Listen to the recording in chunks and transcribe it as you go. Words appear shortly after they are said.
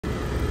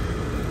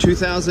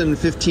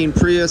2015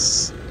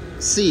 Prius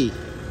C.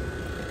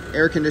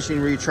 Air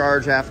conditioning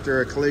recharge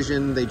after a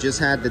collision. They just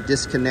had to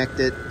disconnect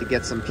it to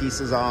get some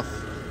pieces off.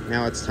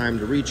 Now it's time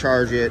to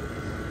recharge it.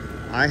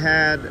 I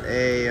had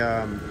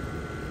a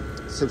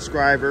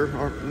subscriber,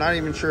 or not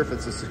even sure if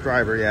it's a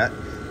subscriber yet,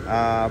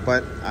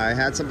 but I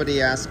had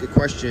somebody ask a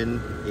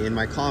question in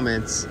my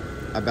comments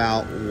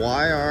about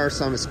why are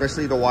some,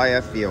 especially the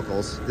YF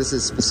vehicles, this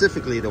is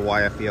specifically the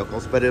YF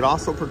vehicles, but it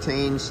also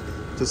pertains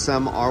to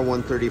some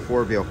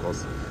R134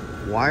 vehicles.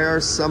 Why are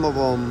some of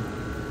them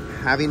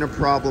having a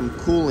problem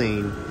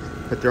cooling,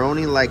 but they're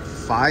only like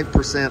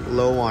 5%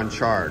 low on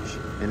charge?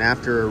 And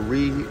after a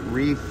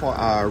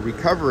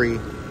recovery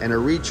and a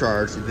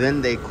recharge,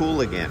 then they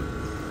cool again.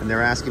 And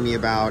they're asking me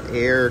about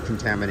air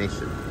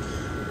contamination.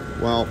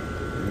 Well,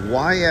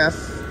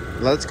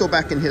 YF, let's go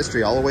back in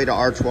history all the way to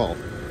R12.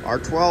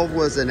 R12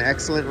 was an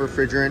excellent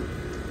refrigerant,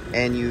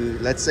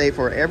 and let's say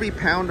for every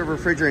pound of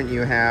refrigerant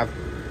you have,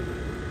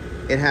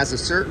 it has a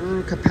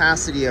certain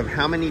capacity of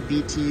how many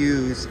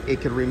BTUs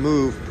it can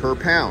remove per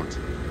pound.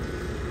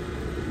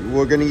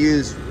 We're going to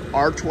use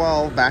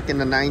R12 back in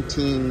the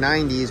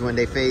 1990s when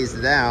they phased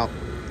it out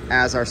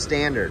as our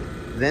standard.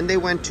 Then they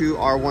went to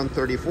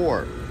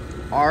R134.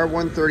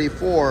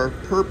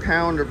 R134 per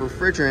pound of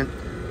refrigerant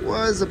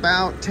was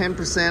about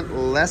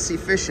 10% less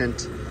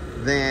efficient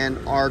than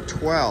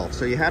R12.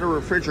 So you had a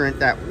refrigerant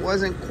that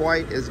wasn't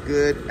quite as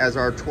good as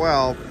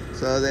R12.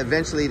 So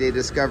eventually they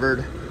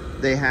discovered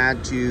they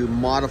had to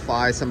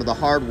modify some of the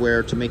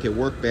hardware to make it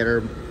work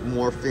better.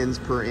 More fins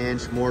per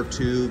inch, more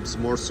tubes,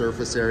 more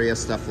surface area,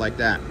 stuff like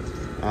that.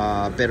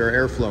 Better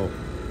airflow.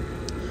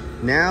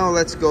 Now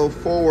let's go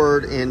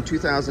forward. In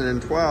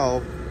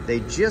 2012, they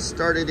just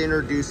started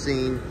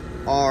introducing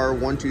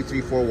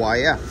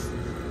R1234YF.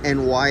 And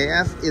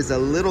YF is a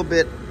little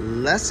bit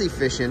less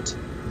efficient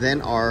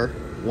than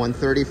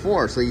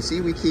R134. So you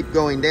see we keep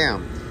going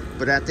down.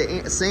 But at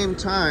the same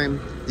time,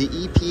 the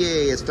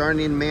EPA is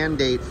starting to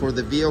mandate for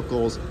the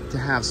vehicles to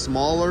have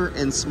smaller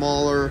and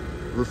smaller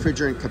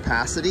refrigerant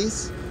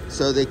capacities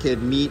so they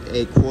could meet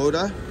a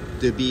quota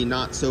to be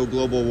not so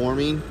global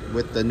warming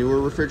with the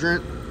newer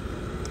refrigerant,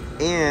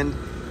 and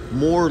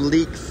more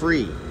leak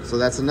free. So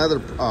that's another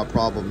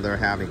problem they're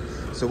having.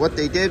 So what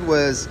they did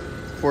was,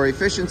 for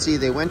efficiency,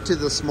 they went to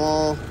the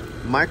small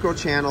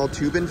micro-channel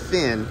tube and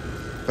fin,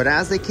 but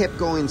as they kept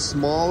going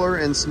smaller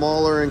and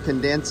smaller in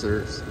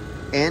condensers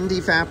and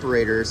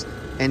evaporators,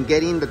 and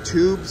getting the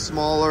tube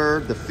smaller,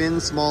 the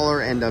fin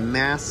smaller, and the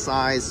mass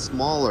size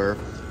smaller,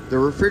 the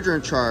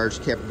refrigerant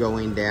charge kept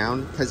going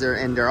down, because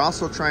they're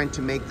also trying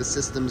to make the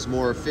systems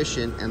more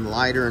efficient and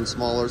lighter and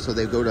smaller. So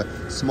they go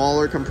to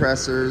smaller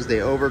compressors,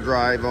 they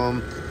overdrive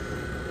them.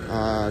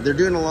 They're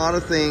doing a lot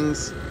of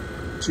things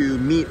to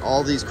meet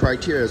all these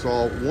criteria.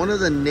 Well, one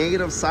of the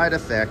negative side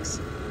effects,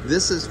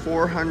 this is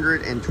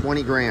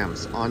 420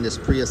 grams on this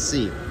Prius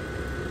C.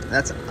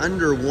 That's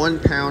under 1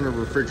 pound of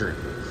refrigerant.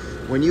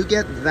 When you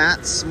get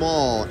that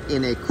small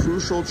in a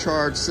crucial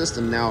charge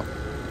system, now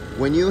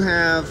when you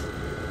have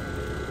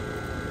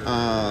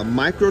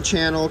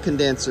micro-channel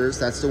condensers,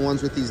 that's the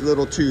ones with these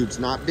little tubes,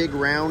 not big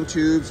round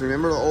tubes.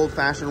 Remember the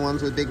old-fashioned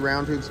ones with big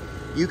round tubes?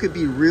 You could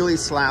be really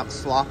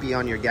sloppy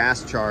on your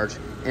gas charge,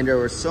 and there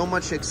was so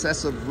much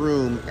excessive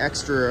room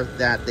extra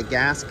that the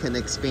gas can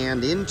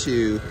expand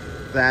into,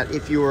 that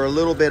if you were a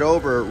little bit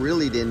over, it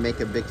really didn't make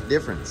a big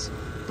difference.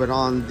 But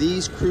on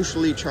these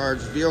crucially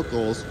charged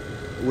vehicles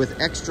with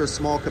extra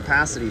small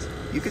capacities,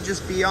 you could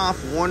just be off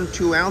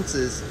 1-2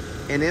 ounces,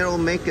 and it'll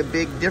make a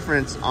big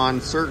difference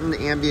on certain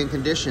ambient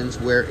conditions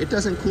where it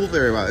doesn't cool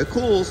very well. It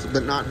cools,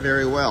 but not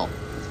very well.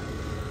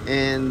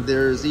 And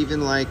there's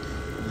even like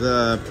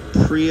the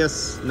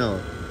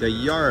the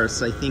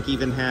Yaris, I think,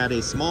 even had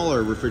a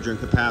smaller refrigerant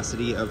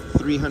capacity of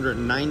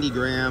 390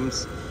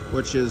 grams,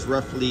 which is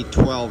roughly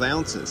 12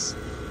 ounces.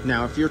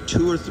 Now, if you're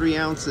 2 or 3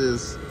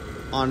 ounces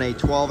on a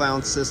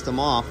 12-ounce system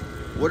off,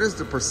 what is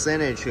the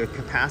percentage of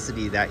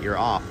capacity that you're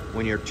off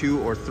when you're 2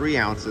 or 3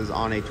 ounces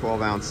on a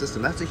 12-ounce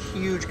system? That's a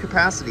huge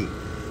capacity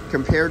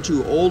compared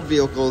to old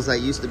vehicles that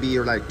used to be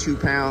like 2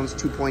 pounds,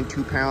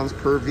 2.2 pounds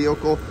per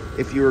vehicle.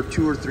 If you were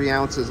 2 or 3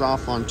 ounces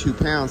off on 2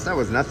 pounds, that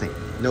was nothing.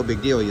 No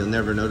big deal. You'll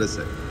never notice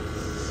it.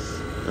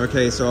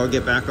 Okay, so I'll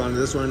get back onto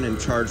this one and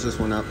charge this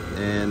one up,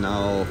 and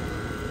I'll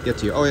get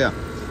to you. Oh yeah,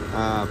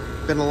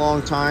 been a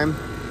long time,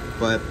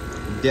 but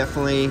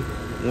definitely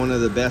one of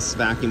the best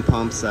vacuum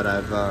pumps that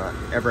I've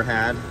ever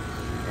had.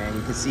 And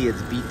you can see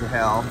it's beat to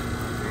hell,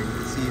 and you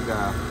can see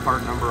the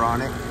part number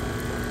on it.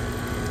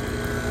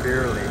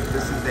 Barely.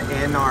 This is the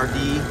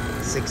NRD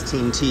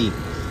 16T.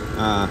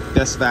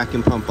 Best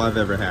vacuum pump I've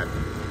ever had.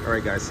 All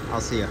right guys,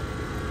 I'll see ya.